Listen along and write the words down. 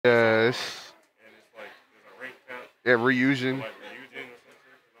this. Yeah, reusing.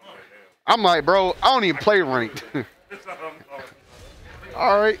 I'm like, bro, I don't even play ranked.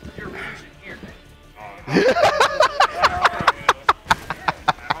 All right.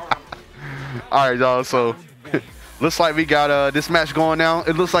 All right, y'all. So looks like we got this match going now.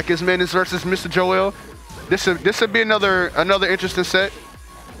 It looks like it's Menace versus Mr.Joel. This would be another interesting set.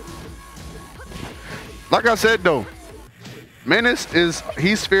 Like I said though, Menace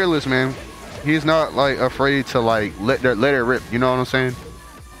he's fearless, man. He's not like afraid to like let it rip. You know what I'm saying?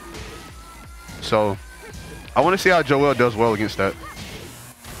 So I want to see how Joel does well against that.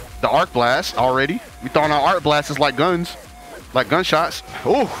 The arc blast already. We thought our arc blast is like guns, like gunshots.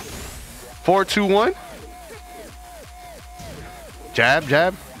 Ooh, 4-2-1. Jab,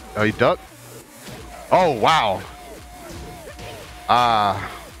 jab. Oh, he ducked. Oh wow.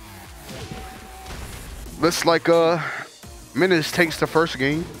 Looks like Menace takes the first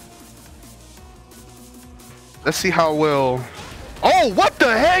game. Let's see how well. Oh, what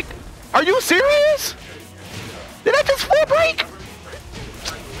the heck? Are you serious? Did I just full break?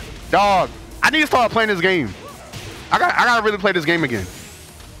 Dog, I need to start playing this game. I gotta really play this game again.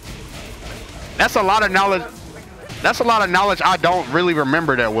 That's a lot of knowledge. That's a lot of knowledge I don't really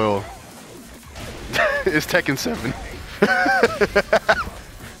remember that well. It's Tekken 7.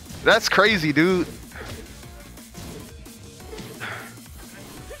 That's crazy, dude.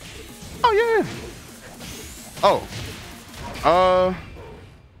 Oh yeah. Oh.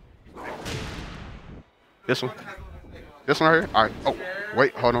 This one. This one right here. All right. Oh,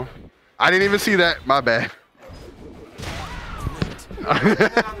 wait, hold on. I didn't even see that. My bad.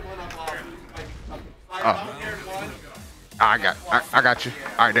 Oh. I got you.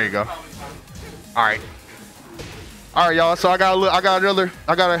 All right, there you go. All right, y'all. So I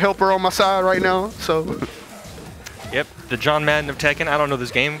got a helper on my side right now. So. Yep, the John Madden of Tekken. I don't know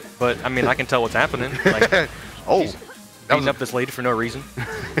this game, but I mean I can tell what's happening. Like, oh, beating up this lady for no reason.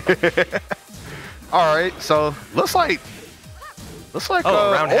 All right, so looks like.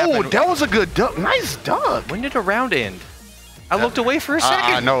 Round happened. Oh, that was a good duck. Nice duck. When did a round end? I looked away for a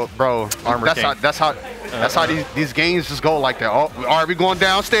second. I know, bro. Armor that's how these games just go like that. Oh, are we going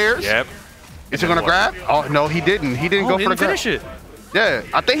downstairs? Yep. Is he gonna grab? Oh no, he didn't. He didn't go for the grab. Finish it. Yeah,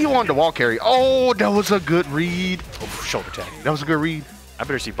 I think he wanted the wall carry. Oh, that was a good read. Oh, shoulder tag. That was a good read. I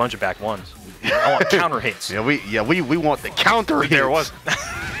better see a bunch of back ones. I want counter hits. Yeah, we want the counter hits. There it was.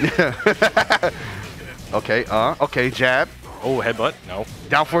 Okay, okay, jab. Oh, headbutt. No.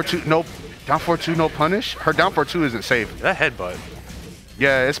 Down 4-2. Nope. Down 4-2. No punish. Her down 4-2 isn't safe. That headbutt.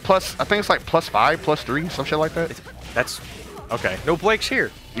 Yeah, it's plus. I think it's like +5, +3, some shit like that. That's okay. No Blake's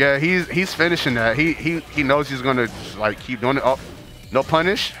here. Yeah, he's finishing that. He knows he's gonna like keep doing it. Oh, no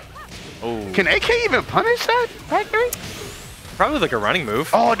punish. Oh. Can AK even punish that back there? Probably like a running move.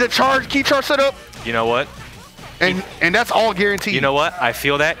 Oh, the key charge setup. You know what? And that's all guaranteed. You know what? I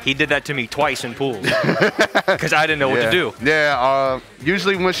feel that. He did that to me twice in pools. Because I didn't know what to do. Yeah,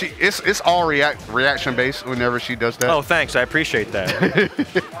 usually when it's all reaction based whenever she does that. Oh, thanks. I appreciate that.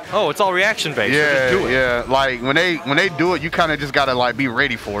 Oh, it's all reaction based. Yeah, so just do it. Yeah. Like when they do it, you kind of just gotta like be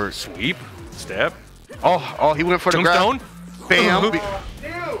ready for it. Sweep, step. Oh, he went for the grab. Bam.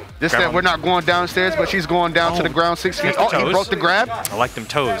 This that we're not going downstairs, but she's going down to the ground 6 feet. Oh, he broke the grab. I like them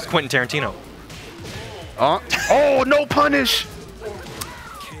toes. Quentin Tarantino. Oh, no punish.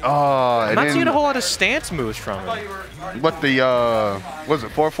 I'm not seeing a whole lot of stance moves from him. What the was it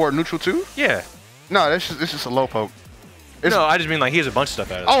 4-4 neutral 2? Yeah. No, it's just a low poke. No, I just mean like he has a bunch of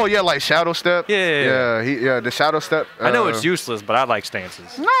stuff out of it. Oh yeah, like shadow step. Yeah. The shadow step. I know it's useless, but I like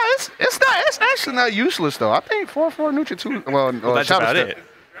stances. No, it's not. It's actually not useless though. I think 4-4 neutral 2. Well, that's shadow about step. it.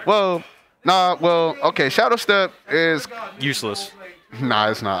 Well, nah. Well, okay. Shadow step is useless. Nah,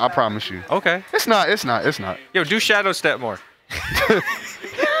 it's not. I promise you. Okay. It's not. Yo, do shadow step more.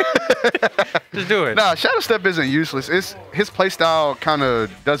 Just do it. Nah, shadow step isn't useless. It's his playstyle kind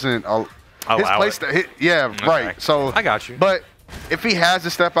of doesn't. His playstyle. Yeah, okay. Right. So I got you. But if he has to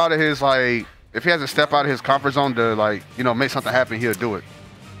step out of his comfort zone to like make something happen, he'll do it.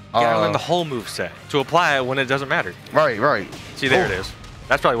 You gotta learn the whole move set to apply it when it doesn't matter. Right. See, there it is.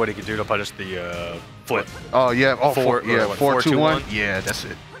 That's probably what he could do to punish the flip. Oh yeah. Oh 4-2-1. Yeah, that's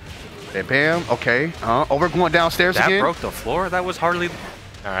it. Hey, bam. Okay. Oh, we're going downstairs again. That broke the floor. That was hardly.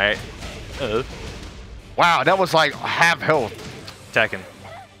 All right. Wow, that was like half health. Tekken.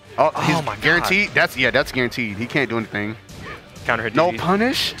 Oh my guaranteed. God. That's guaranteed. He can't do anything. Counter hit. No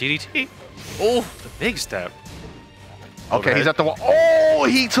punish. DDT. Oh, the big step. Okay, overhead. He's at the wall. Oh,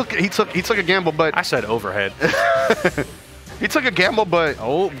 he took a gamble, but I said overhead. He took a gamble, but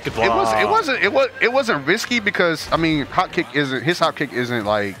good block. It wasn't risky because I mean his hot kick isn't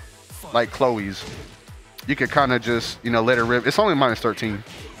like like Chloe's. You could kind of just, you know, let her rip. It's only -13.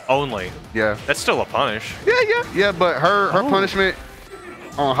 Only. Yeah. That's still a punish. Yeah. But her punishment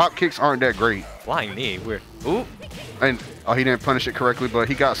on hop kicks aren't that great. Flying knee. Weird. Ooh. And he didn't punish it correctly, but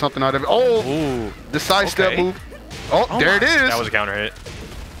he got something out of it. Oh, ooh. The sidestep move. Oh, there it is. That was a counter hit.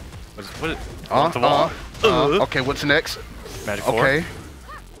 What? Off the wall. Okay, what's next? Magic 4. Okay.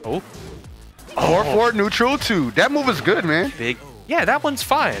 Oh. 4-4 neutral 2. That move is good, man. Big. Yeah, that one's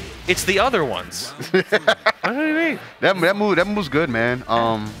fine. It's the other ones. What do you mean? That move's good, man.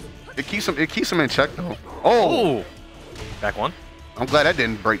 It keeps him in check though. Oh. Ooh. Back one. I'm glad that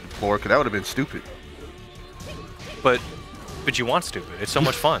didn't break the floor, because that would have been stupid. But you want stupid. It's so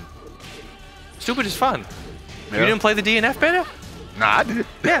much fun. Stupid is fun. Yeah. You didn't play the DNF beta? Nah, I did.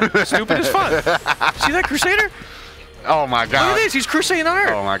 Yeah, stupid is fun. See that Crusader? Oh my God. Look at this. He's crusading on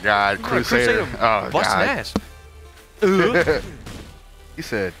her. Oh my God. Crusader. Oh busting God. ass. He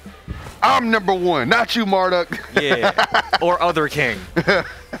said, "I'm #1, not you, Marduk." Yeah. Or other king.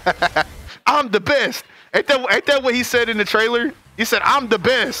 I'm the best. Ain't that what he said in the trailer? He said, "I'm the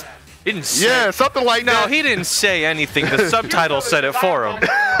best." Didn't say. Yeah, something like that. No, he didn't say anything. The subtitle said it for him.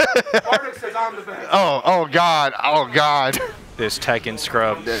 Marduk says I'm the best. Oh God. Oh God. This Tekken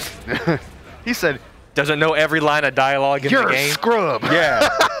scrub He said, doesn't know every line of dialogue in "You're the a game. scrub." Yeah.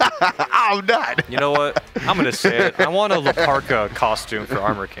 I'm not. You know what? I'm gonna say it. I want a La Parka costume for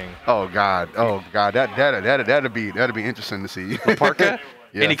Armor King. Oh God. Oh God. That'd be interesting to see. La Parka?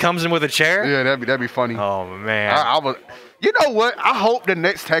 Yeah. And he comes in with a chair? Yeah, that'd be funny. Oh man. I was, you know what? I hope the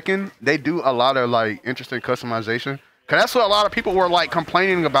next Tekken they do a lot of like interesting customization, cause that's what a lot of people were like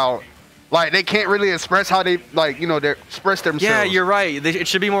complaining about. Like they can't really express how they like, you know, they express themselves. Yeah, you're right. It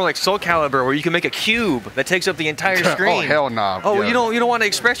should be more like Soul Calibur, where you can make a cube that takes up the entire screen. Oh hell nah. Oh, Yeah. you don't want to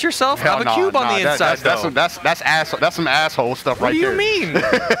express yourself? Hell Have a nah, cube on nah, the inside, though. That's some asshole stuff What right do there. you mean?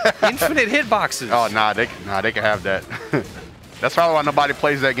 Infinite hitboxes. Oh nah, they can have that. That's probably why nobody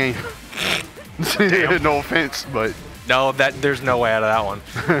plays that game. No offense, but No, there's no way out of that one.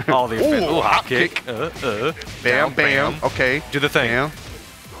 All the Ooh, hop hop kick. bam, bam. Okay. Do the thing. Bam.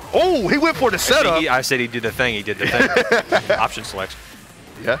 Oh, he went for the setup. I said he did the thing. He did the thing. Option select.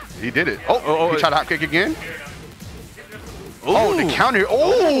 Yeah, he did it. Oh, he tried to hop kick again. Ooh. Oh, the counter.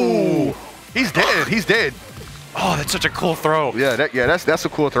 Oh, he's dead. He's dead. Oh, that's such a cool throw. Yeah, that's a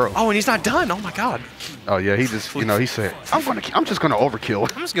cool throw. Oh, and he's not done. Oh my God. Oh yeah, he just, you know, he said, I'm just gonna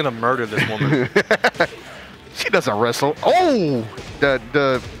overkill. I'm just gonna murder this woman. She doesn't wrestle. Oh,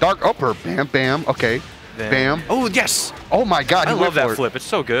 the dark upper. Bam, bam. Okay. Bam. Oh yes. Oh my God. I he love went for that it. flip. It's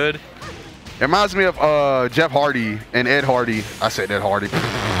so good. It reminds me of Jeff Hardy and Ed Hardy. I said Ed Hardy.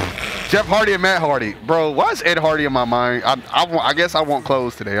 Jeff Hardy and Matt Hardy. Bro, why is Ed Hardy in my mind? I guess I want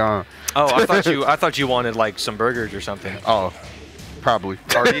clothes today, huh? Oh, I thought you wanted like some burgers or something. Oh, probably.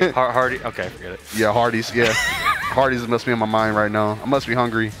 Hardy. Okay, forget it. Yeah, Hardee's. Yeah, Hardee's must be in my mind right now. I must be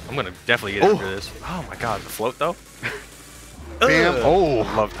hungry. I'm gonna definitely get after this. Oh my God, the float though. Bam.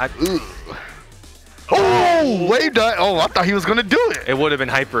 Oh, wave done. Oh, I thought he was gonna do it. It would have been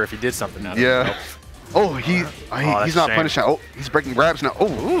hyper if he did something now. Yeah. Oh, he's not punishing. Oh, he's breaking grabs now. Oh.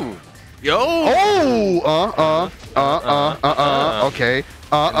 Ooh. Yo. Oh. Okay.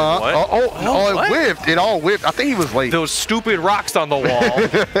 What? It whiffed. It all whiffed. I think he was late. Those stupid rocks on the wall.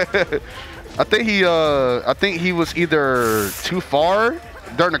 I think he was either too far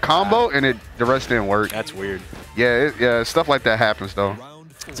during the combo, and the rest didn't work. That's weird. Yeah, stuff like that happens though.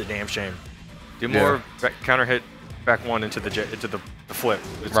 It's a damn shame. Do more counter hit back one into the flip.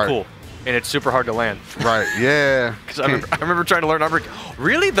 It's cool, and it's super hard to land. Right. Yeah. Because I remember trying to learn armor.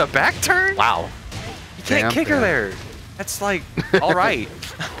 Really, the back turn? Wow. You can't kick her there. That's like all right.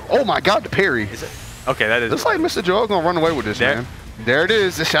 Oh my God, the parry. Is it? Okay, that is. Looks like Mr.Joel gonna run away with this, man. There it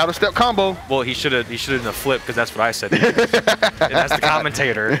is, the shadow step combo. Well, he should have done a flip because that's what I said. And that's the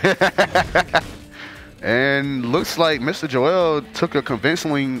commentator. And looks like Mr.Joel took a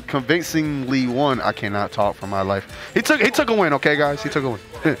convincingly won. I cannot talk for my life. He took a win, okay, guys. He took a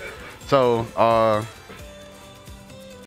win. So